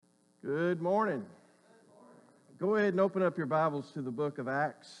Good morning. Go ahead and open up your Bibles to the book of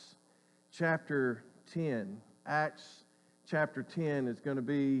Acts, chapter 10. Acts, chapter 10 is going to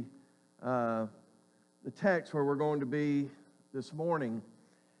be the text where we're going to be this morning.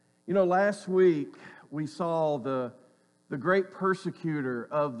 You know, last week we saw the great persecutor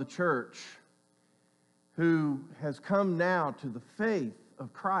of the church who has come now to the faith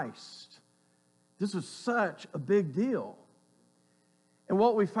of Christ. This is such a big deal. And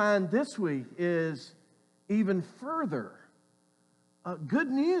what we find this week is even further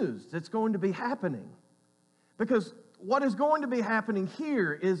good news that's going to be happening. Because what is going to be happening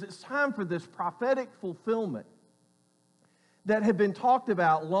here is it's time for this prophetic fulfillment that had been talked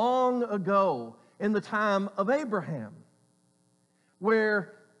about long ago in the time of Abraham,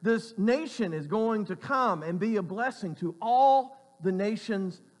 where this nation is going to come and be a blessing to all the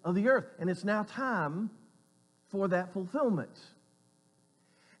nations of the earth. And it's now time for that fulfillment.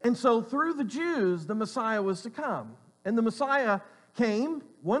 And so through the Jews, the Messiah was to come. And the Messiah came,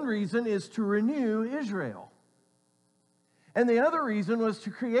 one reason is to renew Israel. And the other reason was to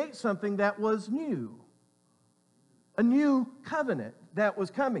create something that was new. A new covenant that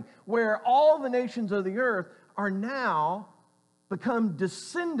was coming, where all the nations of the earth are now become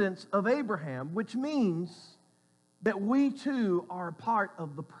descendants of Abraham, which means that we too are a part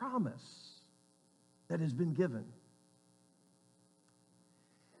of the promise that has been given.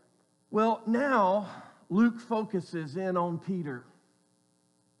 Well, now Luke focuses in on Peter.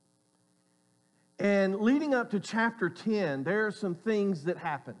 And leading up to chapter 10, there are some things that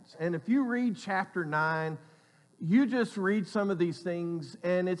happens. And if you read chapter 9, you just read some of these things,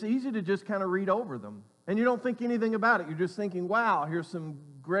 and it's easy to just kind of read over them. And you don't think anything about it. You're just thinking, wow, here's some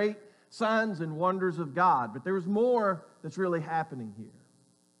great signs and wonders of God. But there's more that's really happening here.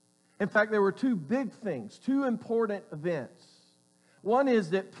 In fact, there were two big things, two important events. One is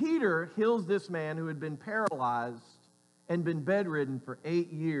that Peter heals this man who had been paralyzed and been bedridden for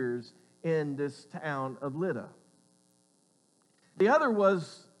 8 years in this town of Lydda. The other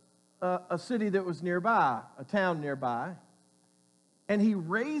was a city that was nearby, a town nearby, and he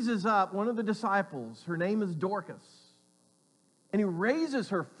raises up one of the disciples. Her name is Dorcas, and he raises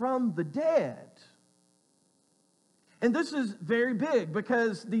her from the dead. And this is very big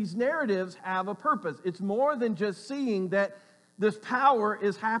because these narratives have a purpose. It's more than just seeing that this power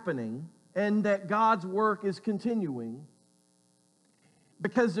is happening and that God's work is continuing,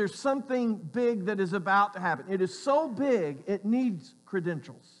 because there's something big that is about to happen. It is so big, it needs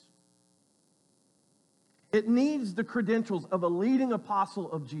credentials. It needs the credentials of a leading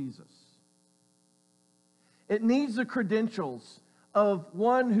apostle of Jesus. It needs the credentials of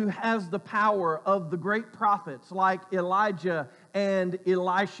one who has the power of the great prophets like Elijah and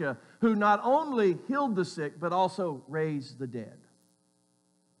Elisha, who not only healed the sick, but also raised the dead.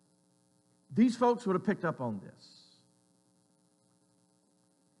 These folks would have picked up on this.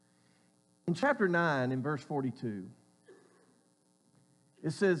 In chapter 9, in verse 42,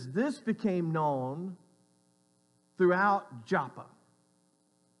 it says, "This became known throughout Joppa,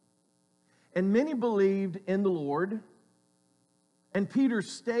 and many believed in the Lord. And Peter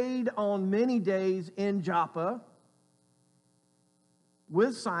stayed on many days in Joppa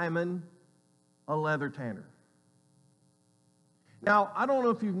with Simon, a leather tanner." Now, I don't know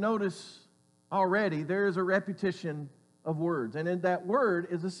if you've noticed already, there is a repetition of words. And in that word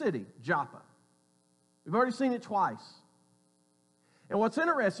is a city, Joppa. We've already seen it twice. And what's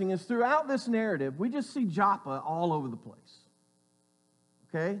interesting is throughout this narrative, we just see Joppa all over the place.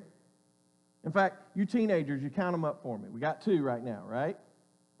 Okay? In fact, you teenagers, you count them up for me. We got 2 right now, right?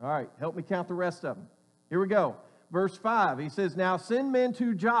 All right, help me count the rest of them. Here we go. Verse 5, he says, "Now send men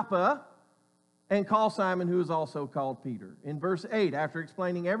to Joppa and call Simon, who is also called Peter." In verse 8, after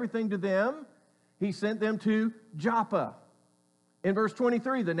explaining everything to them, he sent them to Joppa. In verse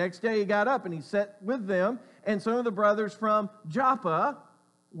 23, the next day he got up and he sat with them, and some of the brothers from Joppa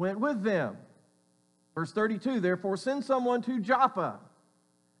went with them. Verse 32, "Therefore send someone to Joppa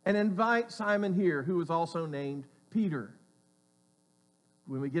and invite Simon here, who is also named Peter."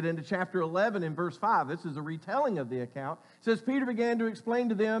 When we get into chapter 11 in verse 5, this is a retelling of the account. It says, "Peter began to explain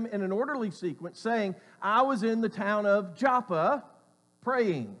to them in an orderly sequence, saying, 'I was in the town of Joppa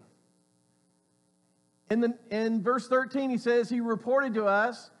praying.'" In verse 13, he says, "He reported to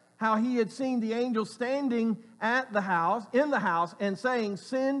us how he had seen the angel standing in the house, and saying,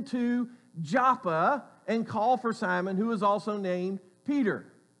 'Send to Joppa and call for Simon, who is also named Peter.'"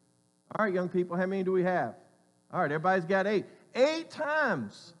 All right, young people, how many do we have? All right, everybody's got 8. 8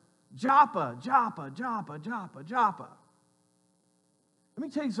 times. Joppa, Joppa, Joppa, Joppa, Joppa. Let me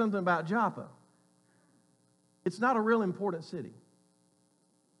tell you something about Joppa. It's not a real important city.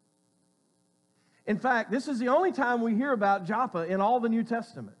 In fact, this is the only time we hear about Joppa in all the New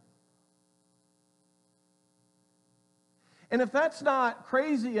Testament. And if that's not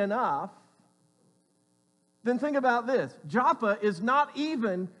crazy enough, then think about this. Joppa is not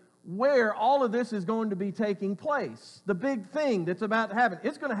even where all of this is going to be taking place. The big thing that's about to happen,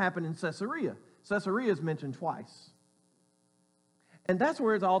 it's going to happen in Caesarea. Caesarea is mentioned twice. And that's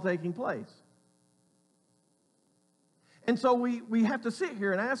where it's all taking place. And so we have to sit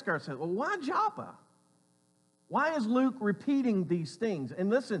here and ask ourselves, well, why Joppa? Why is Luke repeating these things? And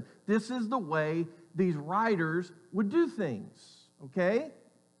listen, this is the way these writers would do things, okay?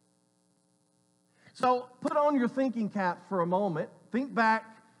 So put on your thinking cap for a moment. Think back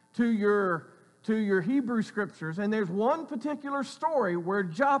to your Hebrew scriptures, and there's one particular story where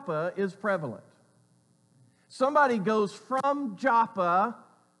Joppa is prevalent. Somebody goes from Joppa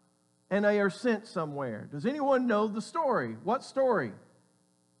and they are sent somewhere. Does anyone know the story? What story?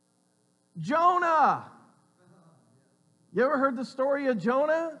 Jonah. You ever heard the story of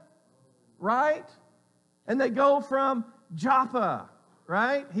Jonah? Right? And they go from Joppa,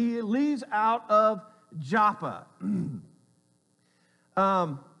 right? He leaves out of Joppa.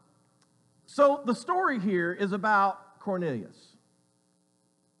 So the story here is about Cornelius.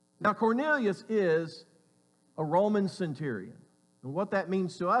 Now, Cornelius is a Roman centurion. And what that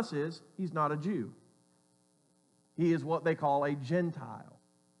means to us is he's not a Jew. He is what they call a Gentile.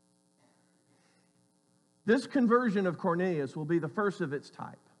 This conversion of Cornelius will be the first of its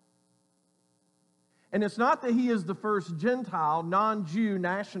type. And it's not that he is the first Gentile, non-Jew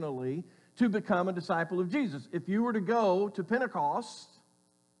nationally, to become a disciple of Jesus. If you were to go to Pentecost,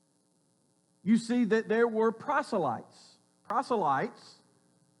 you see that there were proselytes. Proselytes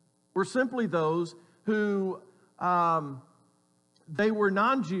were simply those who they were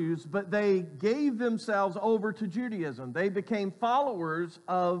non-Jews, but they gave themselves over to Judaism. They became followers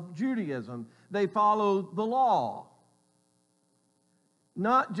of Judaism. They followed the law.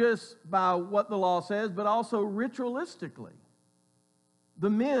 Not just by what the law says, but also ritualistically. The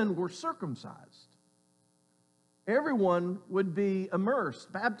men were circumcised. Everyone would be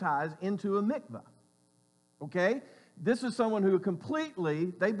immersed, baptized into a mikvah. Okay? This is someone who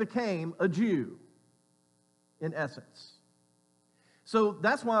they became a Jew, in essence. So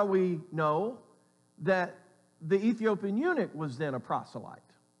that's why we know that the Ethiopian eunuch was then a proselyte.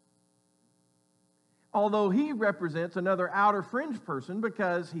 Although he represents another outer fringe person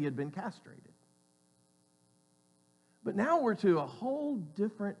because he had been castrated. But now we're to a whole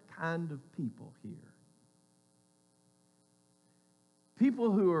different kind of people here.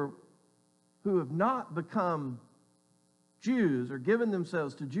 People who have not become Jews or given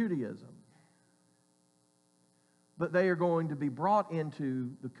themselves to Judaism, but they are going to be brought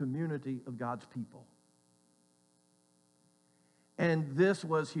into the community of God's people. And this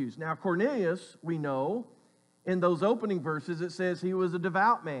was huge. Now, Cornelius, we know, in those opening verses, it says he was a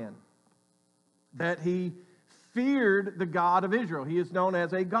devout man, that he feared the God of Israel. He is known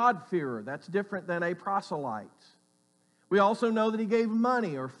as a God-fearer. That's different than a proselyte. We also know that he gave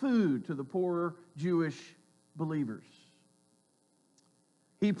money or food to the poorer Jewish believers.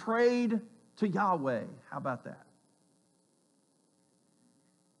 He prayed to Yahweh. How about that?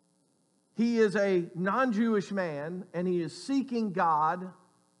 He is a non-Jewish man, and he is seeking God,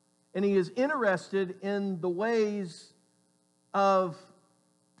 and he is interested in the ways of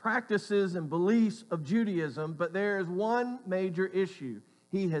practices and beliefs of Judaism, but there is one major issue.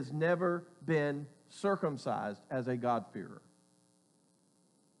 He has never been circumcised as a God-fearer.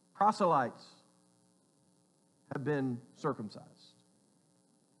 Proselytes have been circumcised.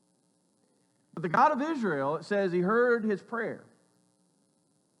 But the God of Israel, it says he heard his prayer.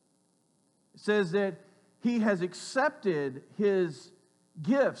 It says that he has accepted his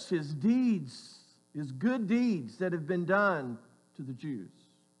gifts, his deeds, his good deeds that have been done to the Jews.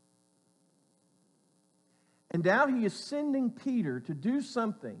 And now he is sending Peter to do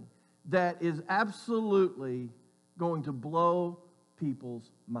something that is absolutely going to blow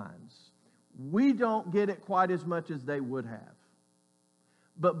people's minds. We don't get it quite as much as they would have.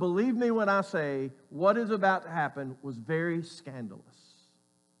 But believe me when I say what is about to happen was very scandalous.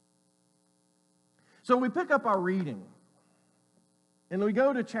 So we pick up our reading, and we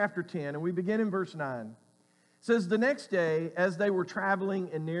go to chapter 10, and we begin in verse 9. It says, "The next day, as they were traveling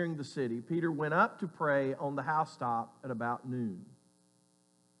and nearing the city, Peter went up to pray on the housetop at about noon.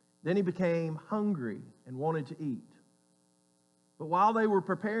 Then he became hungry and wanted to eat. But while they were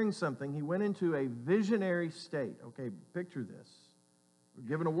preparing something, he went into a visionary state." Okay, picture this. We're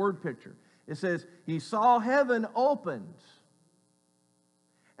given a word picture. It says, he saw heaven opened,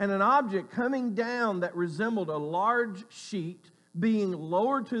 and an object coming down that resembled a large sheet being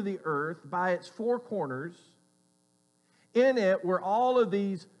lowered to the earth by its four corners. In it were all of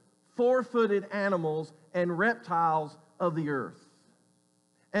these four-footed animals and reptiles of the earth,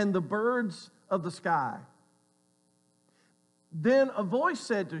 and the birds of the sky. Then a voice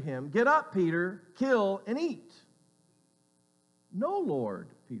said to him, "Get up, Peter, kill and eat." "No, Lord,"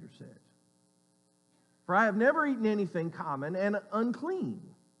 Peter said, "for I have never eaten anything common and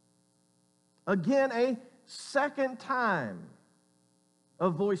unclean." Again, a second time, a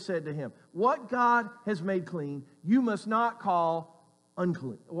voice said to him, "What God has made clean, you must not call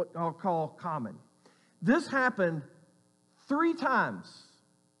unclean, what I'll call common." This happened 3 times.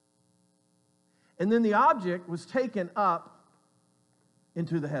 And then the object was taken up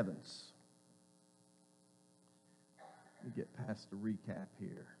into the heavens. Let me get past the recap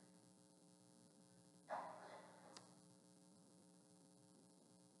here.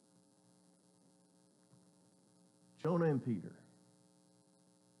 Jonah and Peter,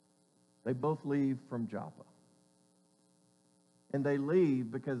 they both leave from Joppa. And they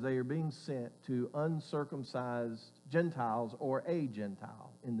leave because they are being sent to uncircumcised Gentiles, or a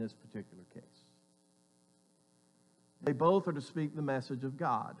Gentile in this particular case. They both are to speak the message of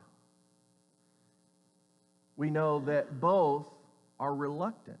God. We know that both are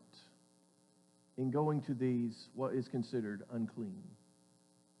reluctant in going to these, what is considered unclean.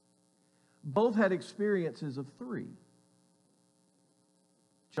 Both had experiences of 3.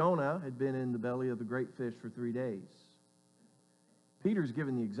 Jonah had been in the belly of the great fish for 3 days. Peter's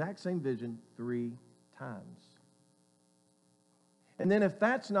given the exact same vision 3 times. And then if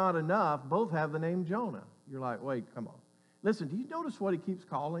that's not enough, both have the name Jonah. You're like, wait, come on. Listen, do you notice what he keeps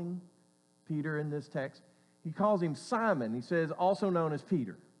calling Peter in this text? He calls him Simon. He says, also known as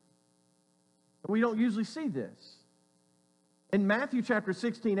Peter. We don't usually see this. In Matthew chapter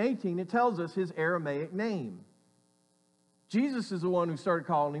 16, 18, it tells us his Aramaic name. Jesus is the one who started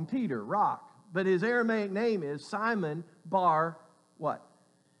calling him Peter, rock. But his Aramaic name is Simon Bar, what?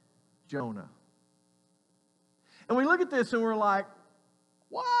 Jonah. And we look at this and we're like,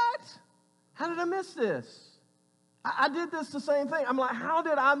 what? How did I miss this? I did this the same thing. I'm like, how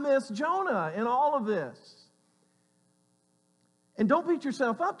did I miss Jonah in all of this? And don't beat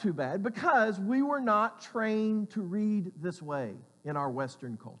yourself up too bad, because we were not trained to read this way in our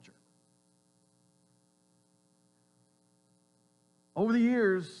Western culture. Over the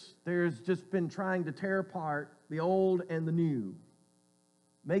years, there's just been trying to tear apart the old and the new,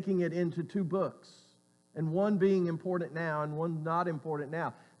 making it into 2 books, and one being important now and one not important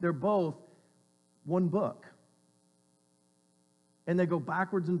now. They're both one book. And they go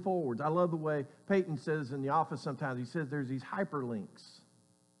backwards and forwards. I love the way Peyton says in the office sometimes, he says there's these hyperlinks.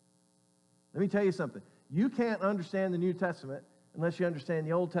 Let me tell you something. You can't understand the New Testament unless you understand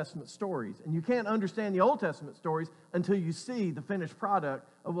the Old Testament stories. And you can't understand the Old Testament stories until you see the finished product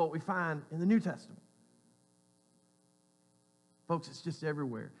of what we find in the New Testament. Folks, it's just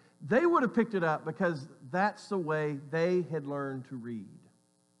everywhere. They would have picked it up because that's the way they had learned to read.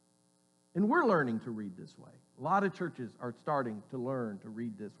 And we're learning to read this way. A lot of churches are starting to learn to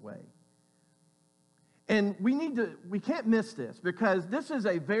read this way. And we can't miss this, because this is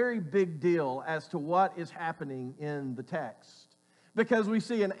a very big deal as to what is happening in the text. Because we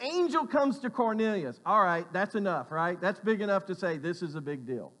see an angel comes to Cornelius. All right, that's enough, right? That's big enough to say this is a big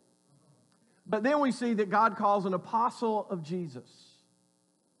deal. But then we see that God calls an apostle of Jesus.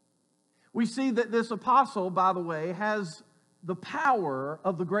 We see that this apostle, by the way, has the power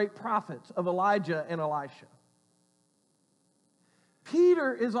of the great prophets of Elijah and Elisha.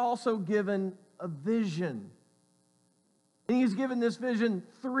 Peter is also given a vision. And he's given this vision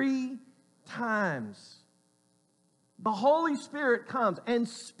 3 times. The Holy Spirit comes and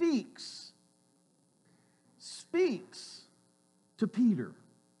speaks to Peter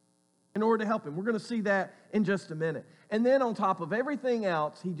in order to help him. We're going to see that in just a minute. And then on top of everything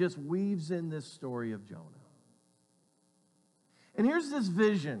else, he just weaves in this story of Jonah. And here's this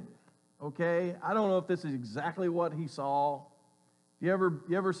vision, okay? I don't know if this is exactly what he saw. You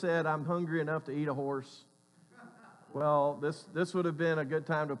ever said, I'm hungry enough to eat a horse? Well, this would have been a good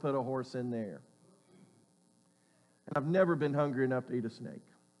time to put a horse in there. And I've never been hungry enough to eat a snake.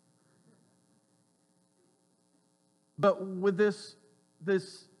 But with this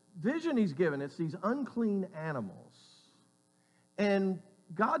vision he's given, it's these unclean animals. And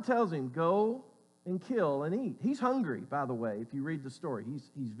God tells him, go and kill and eat. He's hungry, by the way, if you read the story.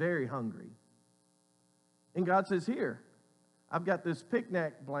 He's very hungry. And God says, here, I've got this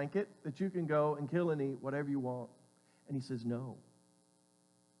picnic blanket that you can go and kill and eat whatever you want. And he says, no.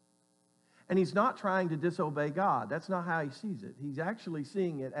 And he's not trying to disobey God. That's not how he sees it. He's actually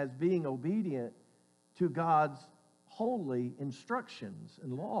seeing it as being obedient to God's holy instructions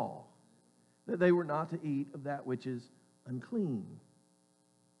and law, that they were not to eat of that which is unclean.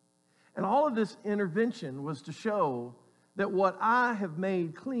 And all of this intervention was to show that what I have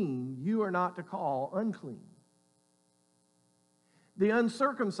made clean, you are not to call unclean. The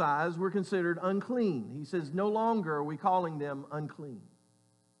uncircumcised were considered unclean. He says, no longer are we calling them unclean.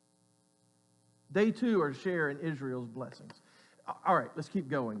 They too are to share in Israel's blessings. All right, let's keep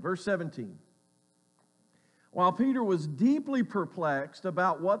going. Verse 17. While Peter was deeply perplexed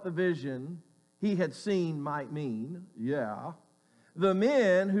about what the vision he had seen might mean, the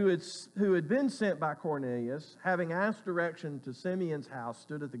men who had been sent by Cornelius, having asked direction to Simeon's house,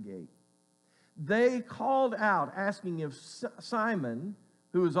 stood at the gate. They called out, asking if Simon,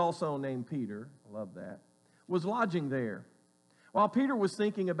 who is also named Peter, I love that, was lodging there. While Peter was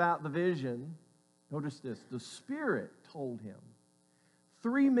thinking about the vision, notice this, the Spirit told him,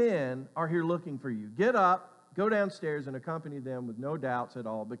 3 men are here looking for you. Get up, go downstairs, and accompany them with no doubts at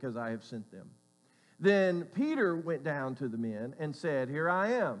all, because I have sent them. Then Peter went down to the men and said, here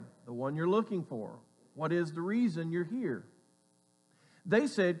I am, the one you're looking for. What is the reason you're here? They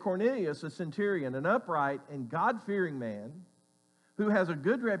said, Cornelius, a centurion, an upright and God-fearing man, who has a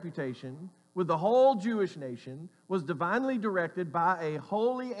good reputation with the whole Jewish nation, was divinely directed by a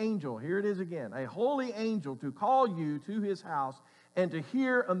holy angel, here it is again, a holy angel to call you to his house and to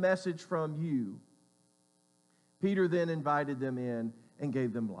hear a message from you. Peter then invited them in and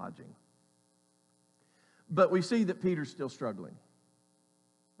gave them lodging. But we see that Peter's still struggling,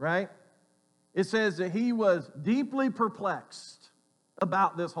 right? It says that he was deeply perplexed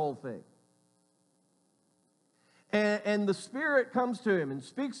about this whole thing. And the Spirit comes to him and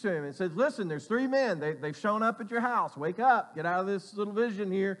speaks to him and says, listen, there's 3 men. They've shown up at your house. Wake up. Get out of this little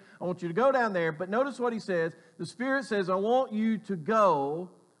vision here. I want you to go down there. But notice what he says. The Spirit says, I want you to go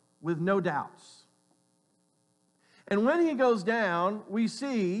with no doubts. And when he goes down, we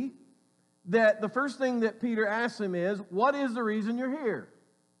see that the first thing that Peter asks him is, what is the reason you're here?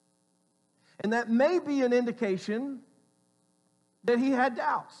 And that may be an indication that he had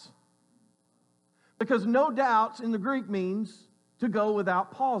doubts. Because no doubts in the Greek means to go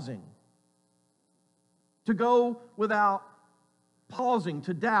without pausing. To go without pausing,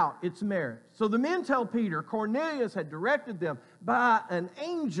 to doubt its merit. So the men tell Peter, Cornelius had directed them by an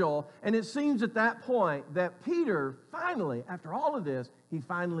angel, and it seems at that point that Peter finally, after all of this, he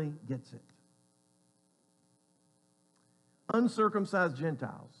finally gets it. Uncircumcised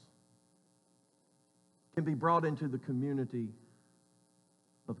Gentiles can be brought into the community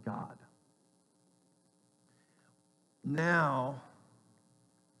of God. Now,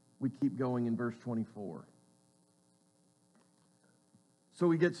 we keep going in verse 24. So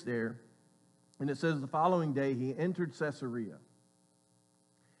he gets there, and it says the following day he entered Caesarea.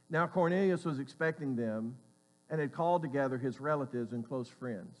 Now Cornelius was expecting them and had called together his relatives and close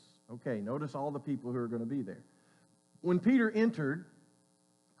friends. Okay, notice all the people who are going to be there. When Peter entered,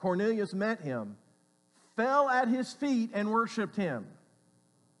 Cornelius met him, fell at his feet, and worshiped him.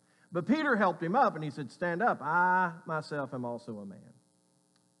 But Peter helped him up, and he said, stand up, I myself am also a man.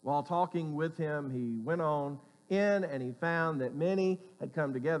 While talking with him, he went on in, and he found that many had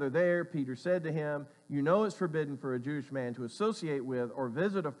come together there. Peter said to him, you know it's forbidden for a Jewish man to associate with or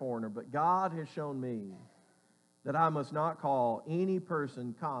visit a foreigner, but God has shown me that I must not call any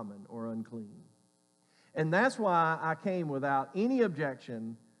person common or unclean. And that's why I came without any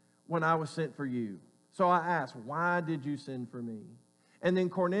objection when I was sent for you. So I asked, why did you send for me? And then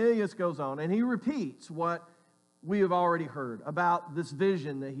Cornelius goes on, and he repeats what we have already heard about this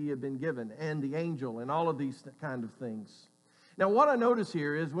vision that he had been given, and the angel, and all of these kind of things. Now, what I notice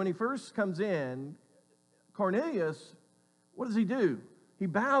here is when he first comes in, Cornelius, what does he do? He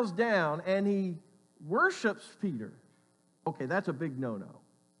bows down, and he worships Peter. Okay, that's a big no-no.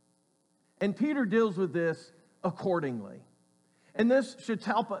 And Peter deals with this accordingly. And this should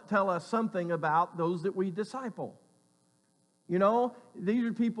tell us something about those that we disciple. You know, these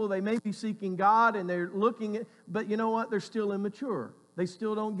are people, they may be seeking God and they're looking at, but you know what? They're still immature. They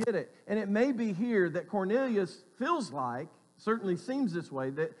still don't get it. And it may be here that Cornelius feels like, certainly seems this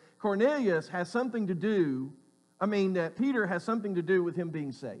way, that Cornelius has something to do, that Peter has something to do with him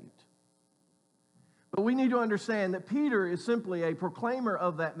being saved. But we need to understand that Peter is simply a proclaimer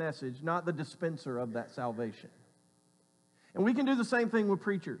of that message, not the dispenser of that salvation. And we can do the same thing with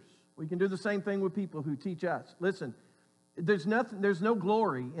preachers. We can do the same thing with people who teach us. Listen, there's no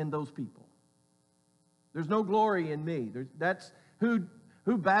glory in those people. There's no glory in me. That's who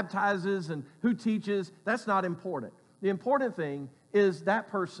baptizes and who teaches. That's not important. The important thing is that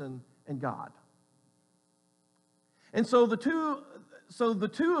person and God. And so the two So the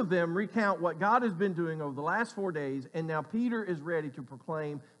two of them recount what God has been doing over the last 4 days, and now Peter is ready to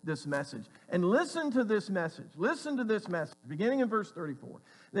proclaim this message. And listen to this message. Listen to this message, beginning in verse 34.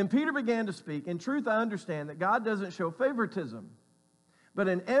 Then Peter began to speak, "In truth, I understand that God doesn't show favoritism, but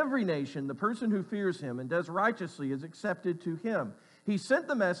in every nation, the person who fears him and does righteously is accepted to him. He sent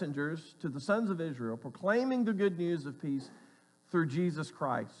the messengers to the sons of Israel, proclaiming the good news of peace through Jesus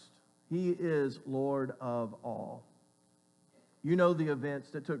Christ. He is Lord of all." You know the events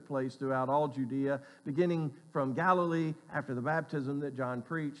that took place throughout all Judea, beginning from Galilee after the baptism that John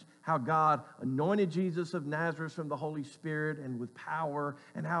preached, how God anointed Jesus of Nazareth from the Holy Spirit and with power,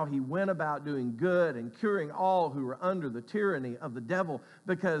 and how he went about doing good and curing all who were under the tyranny of the devil,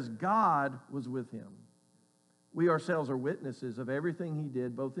 because God was with him. We ourselves are witnesses of everything he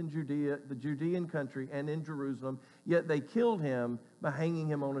did, both in Judea, the Judean country, and in Jerusalem, yet they killed him by hanging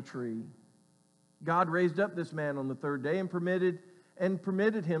him on a tree. God raised up this man on the third day and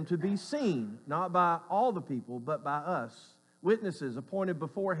permitted him to be seen, not by all the people, but by us, witnesses appointed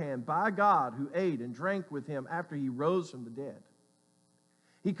beforehand by God, who ate and drank with him after he rose from the dead.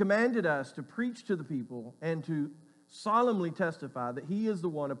 He commanded us to preach to the people and to solemnly testify that he is the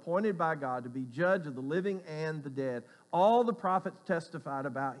one appointed by God to be judge of the living and the dead. All the prophets testified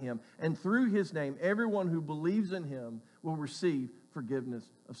about him, and through his name, everyone who believes in him will receive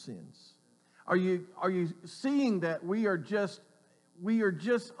forgiveness of sins. Are you seeing that we are just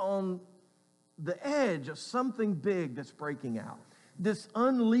on the edge of something big that's breaking out? This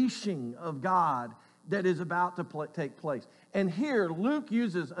unleashing of God that is about to take place. And here, Luke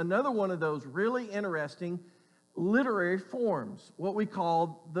uses another one of those really interesting literary forms, what we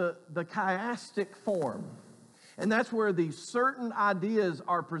call the chiastic form. And that's where these certain ideas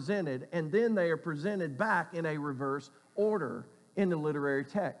are presented, and then they are presented back in a reverse order in the literary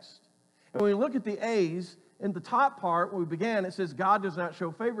text. And when we look at the A's, in the top part, when we began, it says God does not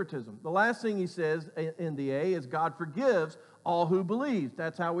show favoritism. The last thing he says in the A is God forgives all who believe.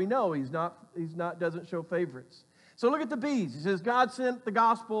 That's how we know he's not doesn't show favorites. So look at the B's. He says God sent the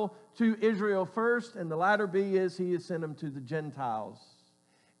gospel to Israel first, and the latter B is he has sent them to the Gentiles.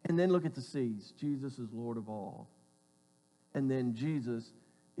 And then look at the C's. Jesus is Lord of all. And then Jesus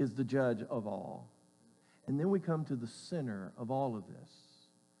is the judge of all. And then we come to the center of all of this,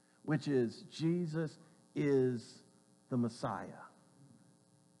 which is Jesus is the Messiah.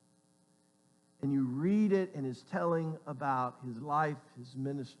 And you read it, and it's telling about his life, his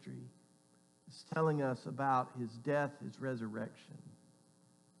ministry. It's telling us about his death, his resurrection.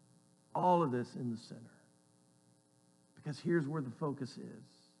 All of this in the center. Because here's where the focus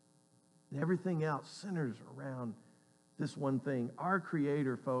is. And everything else centers around this one thing. Our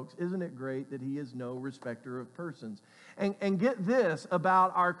Creator, folks, isn't it great that he is no respecter of persons? And get this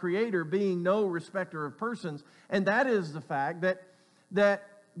about our Creator being no respecter of persons, and that is the fact that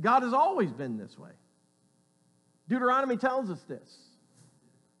God has always been this way. Deuteronomy tells us this.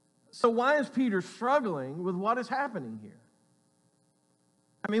 So why is Peter struggling with what is happening here?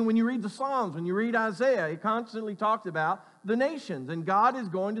 I mean, when you read the Psalms, when you read Isaiah, he constantly talks about the nations, and God is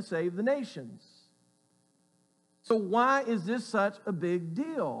going to save the nations. So why is this such a big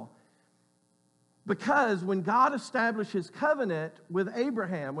deal? Because when God established his covenant with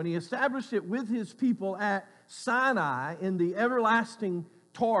Abraham, when he established it with his people at Sinai in the everlasting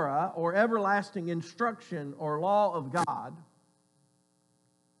Torah or everlasting instruction or law of God,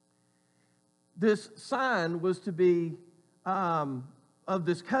 this sign was to be, of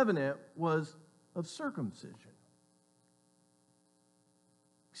this covenant was of circumcision.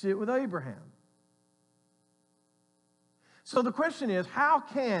 See it with Abraham. So the question is, how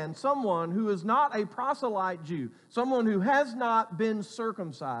can someone who is not a proselyte Jew, someone who has not been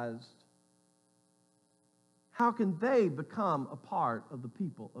circumcised, how can they become a part of the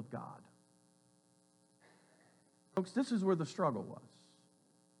people of God? Folks, this is where the struggle was.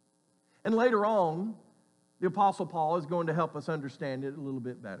 And later on, the Apostle Paul is going to help us understand it a little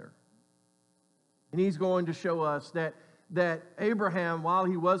bit better. And he's going to show us that Abraham, while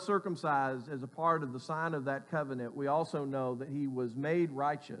he was circumcised as a part of the sign of that covenant, we also know that he was made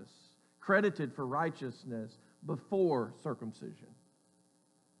righteous, credited for righteousness before circumcision.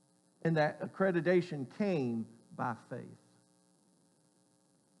 And that accreditation came by faith.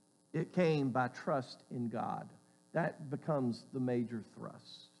 It came by trust in God. That becomes the major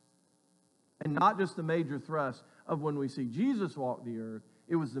thrust. And not just the major thrust of when we see Jesus walk the earth,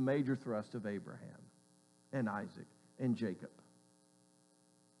 it was the major thrust of Abraham and Isaac and Jacob.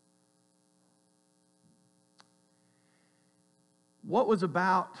 What was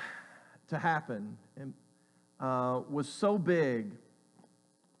about to happen was so big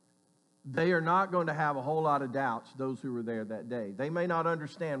they are not going to have a whole lot of doubts, those who were there that day. They may not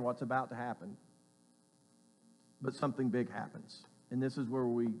understand what's about to happen, but something big happens. And this is where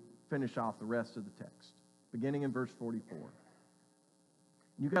we finish off the rest of the text, beginning in verse 44.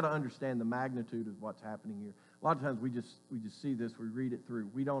 You've got to understand the magnitude of what's happening here. A lot of times we just see this, we read it through.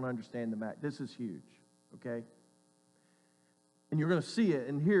 We don't understand the magnitude. This is huge, okay? And you're going to see it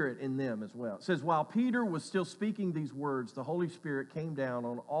and hear it in them as well. It says, while Peter was still speaking these words, the Holy Spirit came down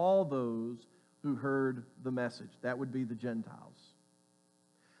on all those who heard the message. That would be the Gentiles.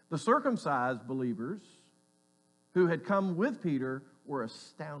 The circumcised believers who had come with Peter were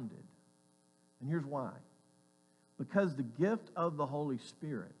astounded. And here's why. Because the gift of the Holy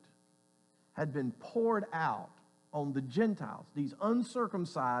Spirit had been poured out on the Gentiles, these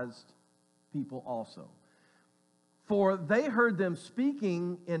uncircumcised people also. For they heard them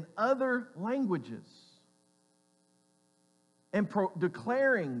speaking in other languages and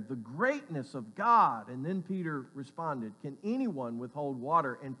declaring the greatness of God. And then Peter responded, can anyone withhold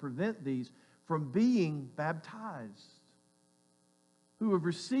water and prevent these from being baptized, who have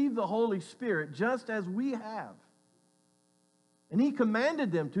received the Holy Spirit just as we have? And he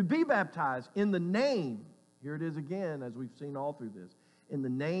commanded them to be baptized in the name, here it is again, as we've seen all through this, in the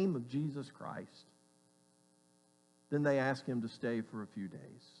name of Jesus Christ. Then they asked him to stay for a few days.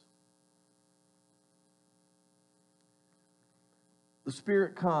 The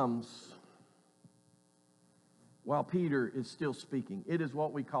Spirit comes while Peter is still speaking. It is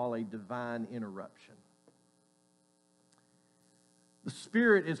what we call a divine interruption. The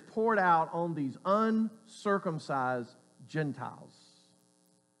Spirit is poured out on these uncircumcised Gentiles.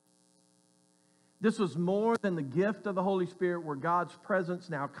 This was more than the gift of the Holy Spirit, where God's presence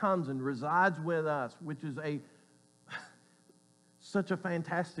now comes and resides with us, which is such a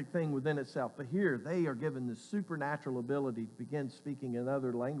fantastic thing within itself. But here they are given this supernatural ability to begin speaking in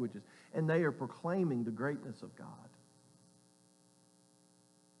other languages, and they are proclaiming the greatness of God.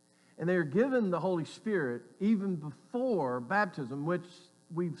 And they are given the Holy Spirit even before baptism, which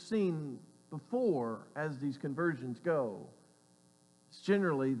we've seen before as these conversions go. It's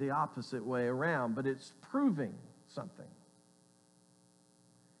generally the opposite way around, but it's proving something.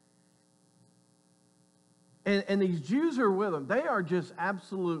 And these Jews who are with them, they are just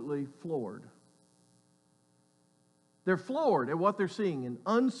absolutely floored. They're floored at what they're seeing in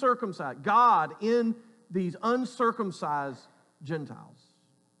uncircumcised, God in these uncircumcised Gentiles.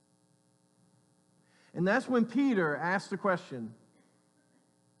 And that's when Peter asked the question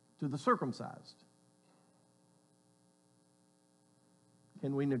to the circumcised.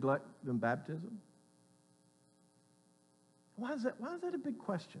 Can we neglect the baptism? Why is that a big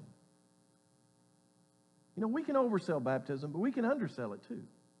question? You know, we can oversell baptism, but we can undersell it too.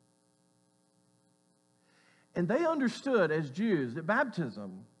 And they understood as Jews that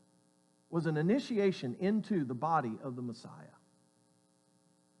baptism was an initiation into the body of the Messiah.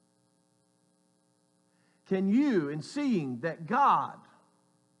 Can you, in seeing that God,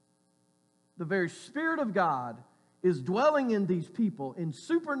 the very Spirit of God, is dwelling in these people in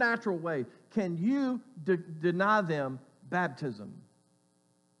supernatural way, can you deny them baptism?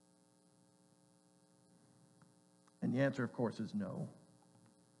 And the answer, of course, is no.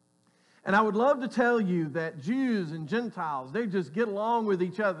 And I would love to tell you that Jews and Gentiles, they just get along with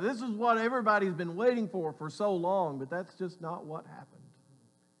each other. This is what everybody's been waiting for so long, but that's just not what happened.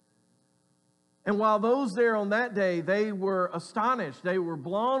 And while those there on that day, they were astonished, they were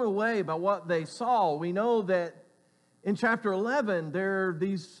blown away by what they saw, we know that in chapter 11, there are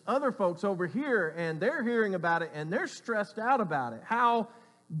these other folks over here, and they're hearing about it, and they're stressed out about it. How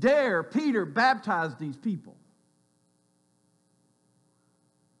dare Peter baptize these people?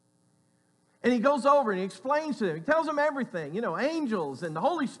 And he goes over and he explains to them. He tells them everything. You know, angels and the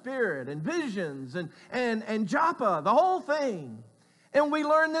Holy Spirit and visions and Joppa, the whole thing. And we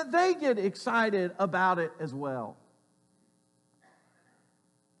learn that they get excited about it as well.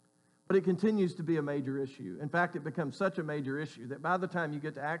 But it continues to be a major issue. In fact, it becomes such a major issue that by the time you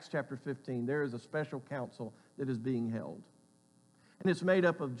get to Acts chapter 15, there is a special council that is being held. And it's made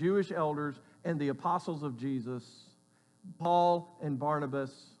up of Jewish elders and the apostles of Jesus, Paul and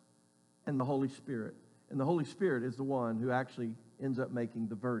Barnabas, and the Holy Spirit. And the Holy Spirit is the one who actually ends up making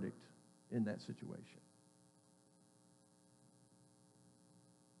the verdict in that situation.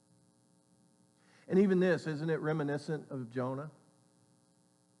 And even this, isn't it reminiscent of Jonah?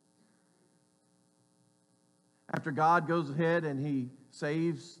 After God goes ahead and he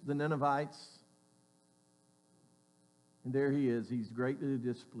saves the Ninevites, and there he is, he's greatly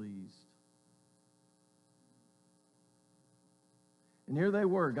displeased. And here they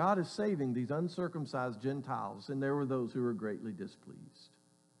were. God is saving these uncircumcised Gentiles, and there were those who were greatly displeased.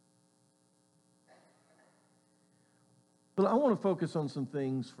 But I want to focus on some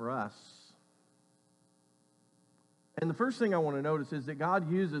things for us. And the first thing I want to notice is that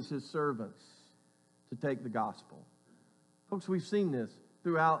God uses his servants to take the gospel. Folks, we've seen this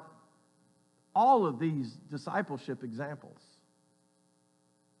throughout all of these discipleship examples.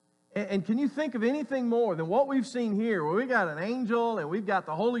 And can you think of anything more than what we've seen here, where we got an angel and we've got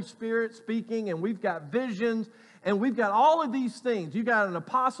the Holy Spirit speaking and we've got visions and we've got all of these things. You got an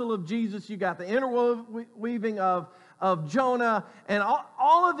apostle of Jesus, you got the interweaving of Jonah, and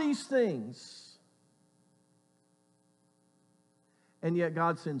all of these things. And yet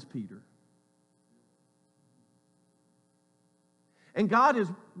God sends Peter. And God is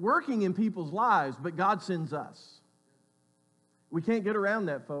working in people's lives, but God sends us. We can't get around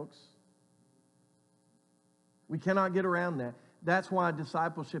that, folks. We cannot get around that. That's why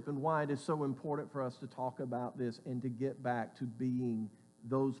discipleship and why it is so important for us to talk about this and to get back to being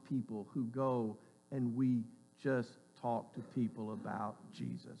those people who go and we just talk to people about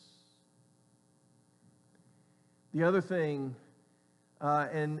Jesus. The other thing,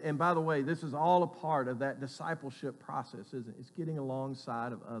 and by the way, this is all a part of that discipleship process, isn't it? It's getting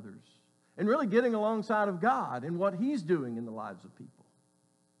alongside of others. And really getting alongside of God and what he's doing in the lives of people.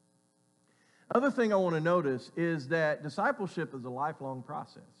 Other thing I want to notice is that discipleship is a lifelong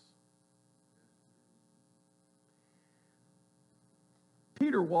process.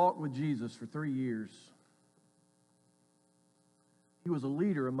 Peter walked with Jesus for 3 years. He was a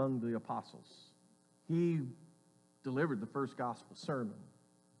leader among the apostles. He delivered the first gospel sermon.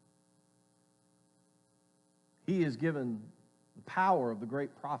 He is given the power of the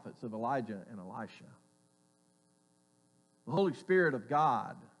great prophets of Elijah and Elisha. The Holy Spirit of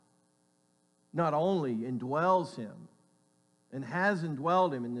God not only indwells him and has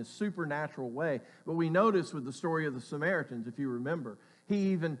indwelled him in this supernatural way, but we notice with the story of the Samaritans, if you remember,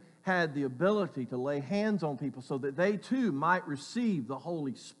 he even had the ability to lay hands on people so that they too might receive the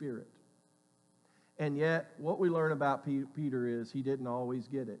Holy Spirit. And yet, what we learn about Peter is he didn't always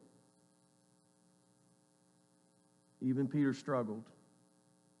get it. Even Peter struggled.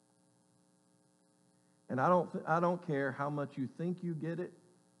 And I don't care how much you think you get it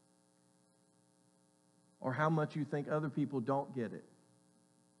or how much you think other people don't get it.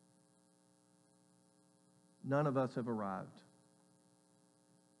 None of us have arrived.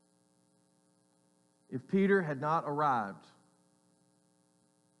 If Peter had not arrived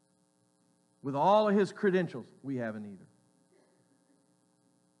with all of his credentials, we haven't either.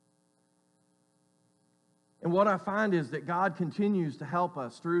 And what I find is that God continues to help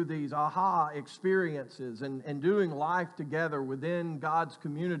us through these aha experiences and doing life together within God's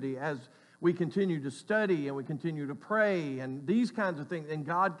community as we continue to study and we continue to pray and these kinds of things. And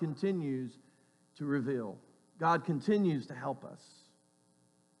God continues to reveal. God continues to help us.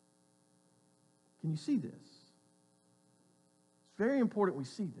 Can you see this? It's very important we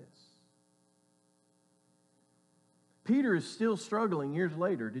see this. Peter is still struggling years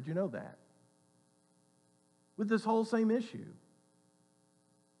later. Did you know that? With this whole same issue.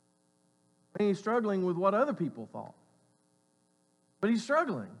 And he's struggling with what other people thought. But he's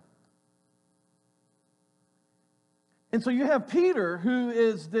struggling. And so you have Peter, who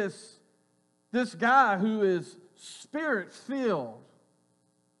is this guy who is Spirit-filled.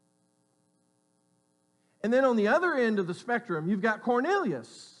 And then on the other end of the spectrum, you've got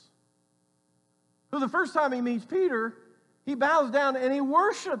Cornelius, who the first time he meets Peter, he bows down and he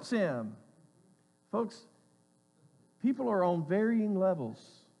worships him. Folks, people are on varying levels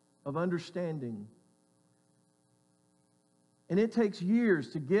of understanding. And it takes years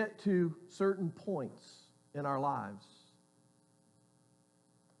to get to certain points in our lives.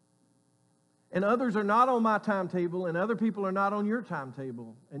 And others are not on my timetable, and other people are not on your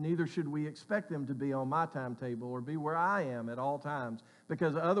timetable. And neither should we expect them to be on my timetable or be where I am at all times,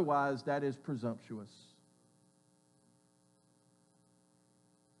 because otherwise that is presumptuous.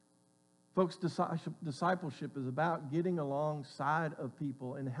 Folks, discipleship is about getting alongside of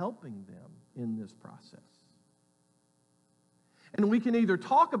people and helping them in this process. And we can either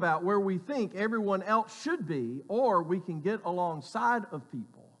talk about where we think everyone else should be, or we can get alongside of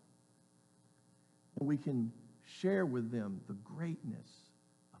people and we can share with them the greatness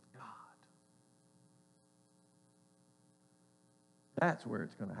of God. That's where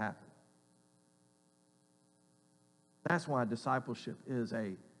it's going to happen. That's why discipleship is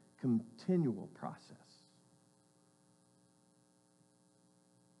a continual process.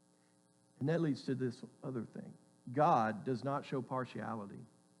 And that leads to this other thing. God does not show partiality.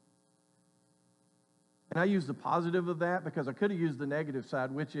 And I use the positive of that because I could have used the negative side,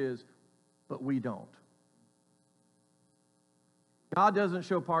 which is, but we don't. God doesn't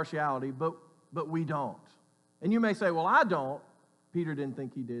show partiality, but we don't. And you may say, well, I don't. Peter didn't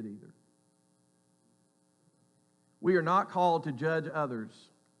think he did either. We are not called to judge others.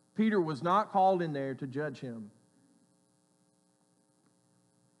 Peter was not called in there to judge him.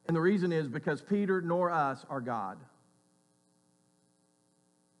 And the reason is because Peter nor us are God.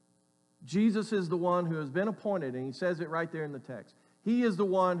 Jesus is the one who has been appointed, and he says it right there in the text. He is the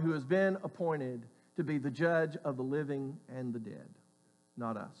one who has been appointed to be the judge of the living and the dead,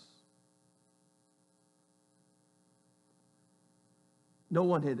 not us. No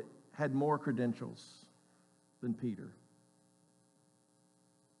one had more credentials than Peter.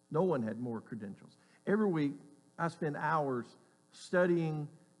 No one had more credentials. Every week, I spend hours studying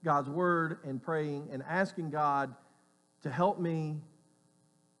God's Word and praying and asking God to help me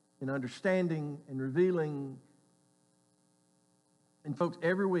in understanding and revealing. And folks,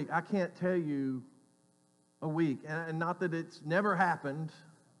 every week, I can't tell you a week, and not that it's never happened,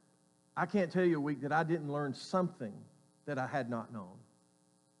 I can't tell you a week that I didn't learn something that I had not known.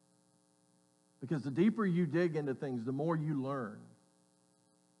 Because the deeper you dig into things, the more you learn.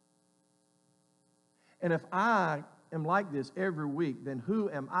 And if I am like this every week, then who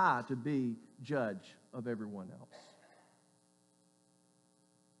am I to be judge of everyone else?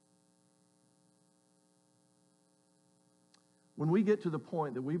 When we get to the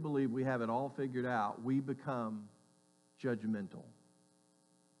point that we believe we have it all figured out, we become judgmental.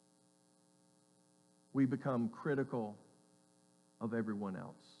 We become critical of everyone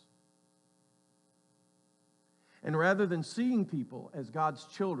else. And rather than seeing people as God's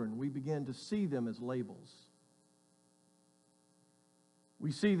children, we begin to see them as labels.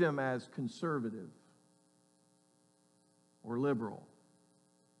 We see them as conservative or liberal.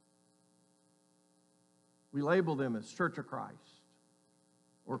 We label them as Church of Christ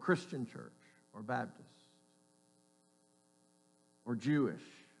or Christian Church or Baptist or Jewish.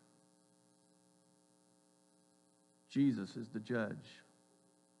 Jesus is the judge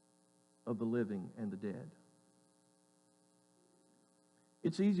of the living and the dead.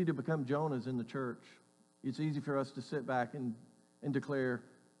 It's easy to become Jonahs in the church. It's easy for us to sit back and declare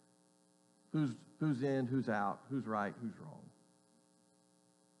who's in, who's out, who's right, who's wrong,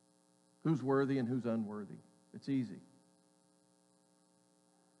 who's worthy and who's unworthy. It's easy.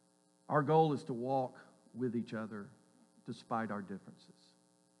 Our goal is to walk with each other despite our differences.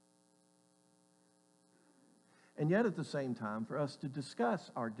 And yet at the same time, for us to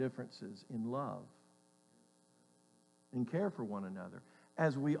discuss our differences in love and care for one another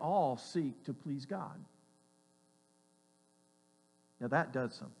as we all seek to please God. Now that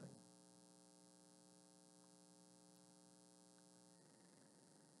does something.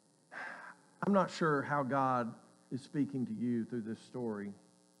 I'm not sure how God is speaking to you through this story,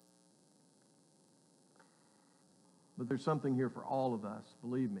 but there's something here for all of us,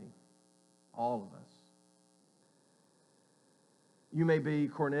 believe me, all of us. You may be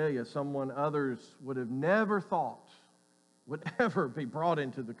Cornelius, someone others would have never thought would ever be brought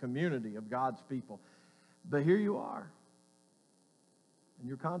into the community of God's people. But here you are, and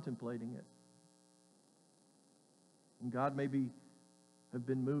you're contemplating it. And God maybe have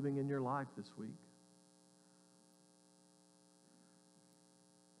been moving in your life this week.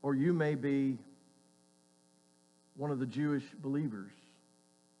 Or you may be one of the Jewish believers,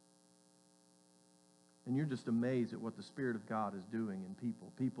 and you're just amazed at what the Spirit of God is doing in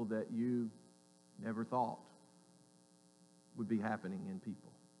people that you never thought would be happening in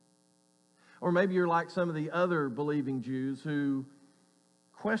people. Or maybe you're like some of the other believing Jews who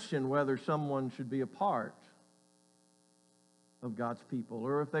question whether someone should be a part of God's people,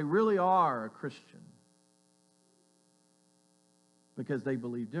 or if they really are a Christian, because they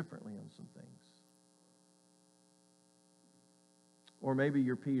believe differently on some things. Or maybe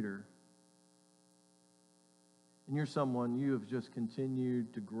you're Peter, and you're someone you have just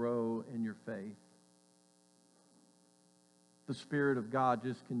continued to grow in your faith. The Spirit of God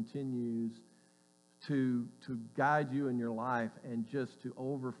just continues to guide you in your life and just to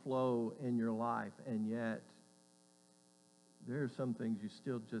overflow in your life, and yet there are some things you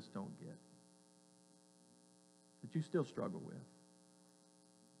still just don't get, that you still struggle with,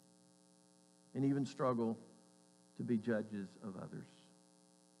 and even struggle to be judges of others.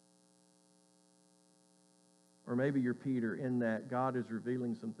 Or maybe you're Peter in that God is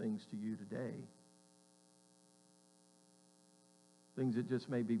revealing some things to you today, things that just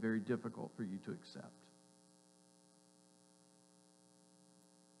may be very difficult for you to accept.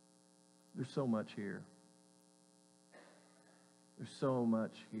 There's so much here. There's so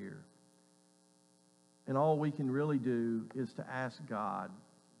much here. And all we can really do is to ask God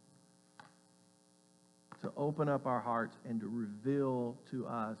to open up our hearts and to reveal to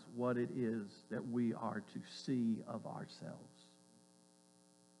us what it is that we are to see of ourselves.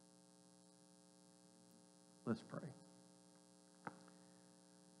 Let's pray.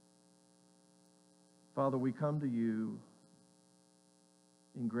 Father, we come to you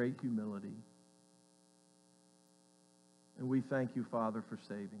in great humility. And we thank you, Father, for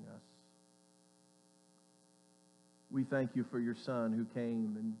saving us. We thank you for your Son who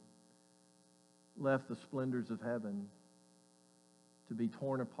came and left the splendors of heaven to be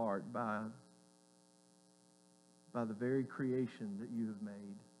torn apart by the very creation that you have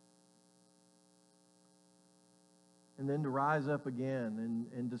made. And then to rise up again.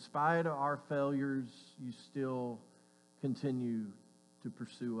 And despite our failures, you still continue to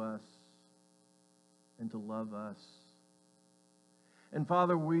pursue us and to love us. And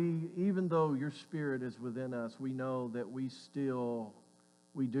Father, even though your Spirit is within us, we know that we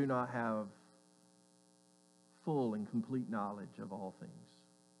do not have full and complete knowledge of all things.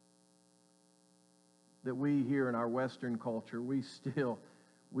 That we here in our Western culture, we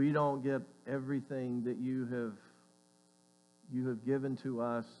don't get everything that you have given to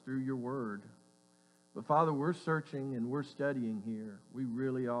us through your word. But Father, we're searching and we're studying here. We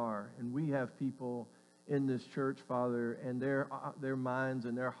really are. And we have people in this church, Father, and their minds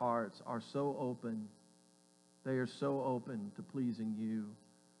and their hearts are so open. They are so open to pleasing you.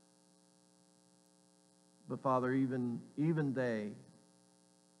 But Father, even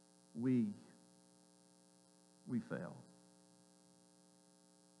we fail.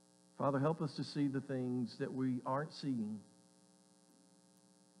 Father, help us to see the things that we aren't seeing.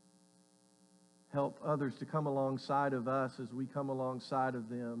 Help others to come alongside of us as we come alongside of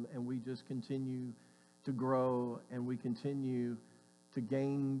them, and we just continue to grow, and we continue to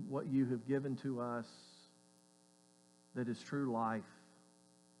gain what you have given to us that is true life.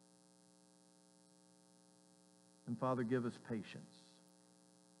 And Father, give us patience.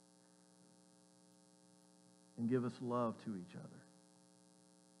 And give us love to each other.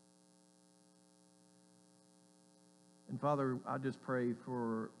 And Father, I just pray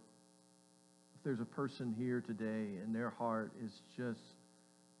for if there's a person here today and their heart is just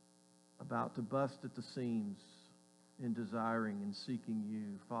about to bust at the seams in desiring and seeking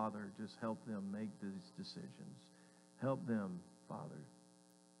you, Father, just help them make these decisions. Help them, Father,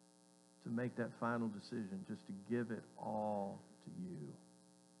 to make that final decision, just to give it all to you.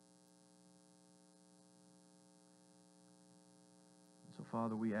 And so,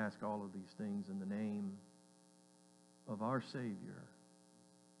 Father, we ask all of these things in the name of our Savior,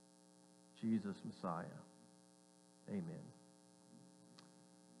 Jesus Messiah. Amen.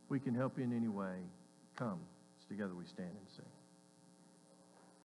 If we can help you in any way, come. Together we stand and sing.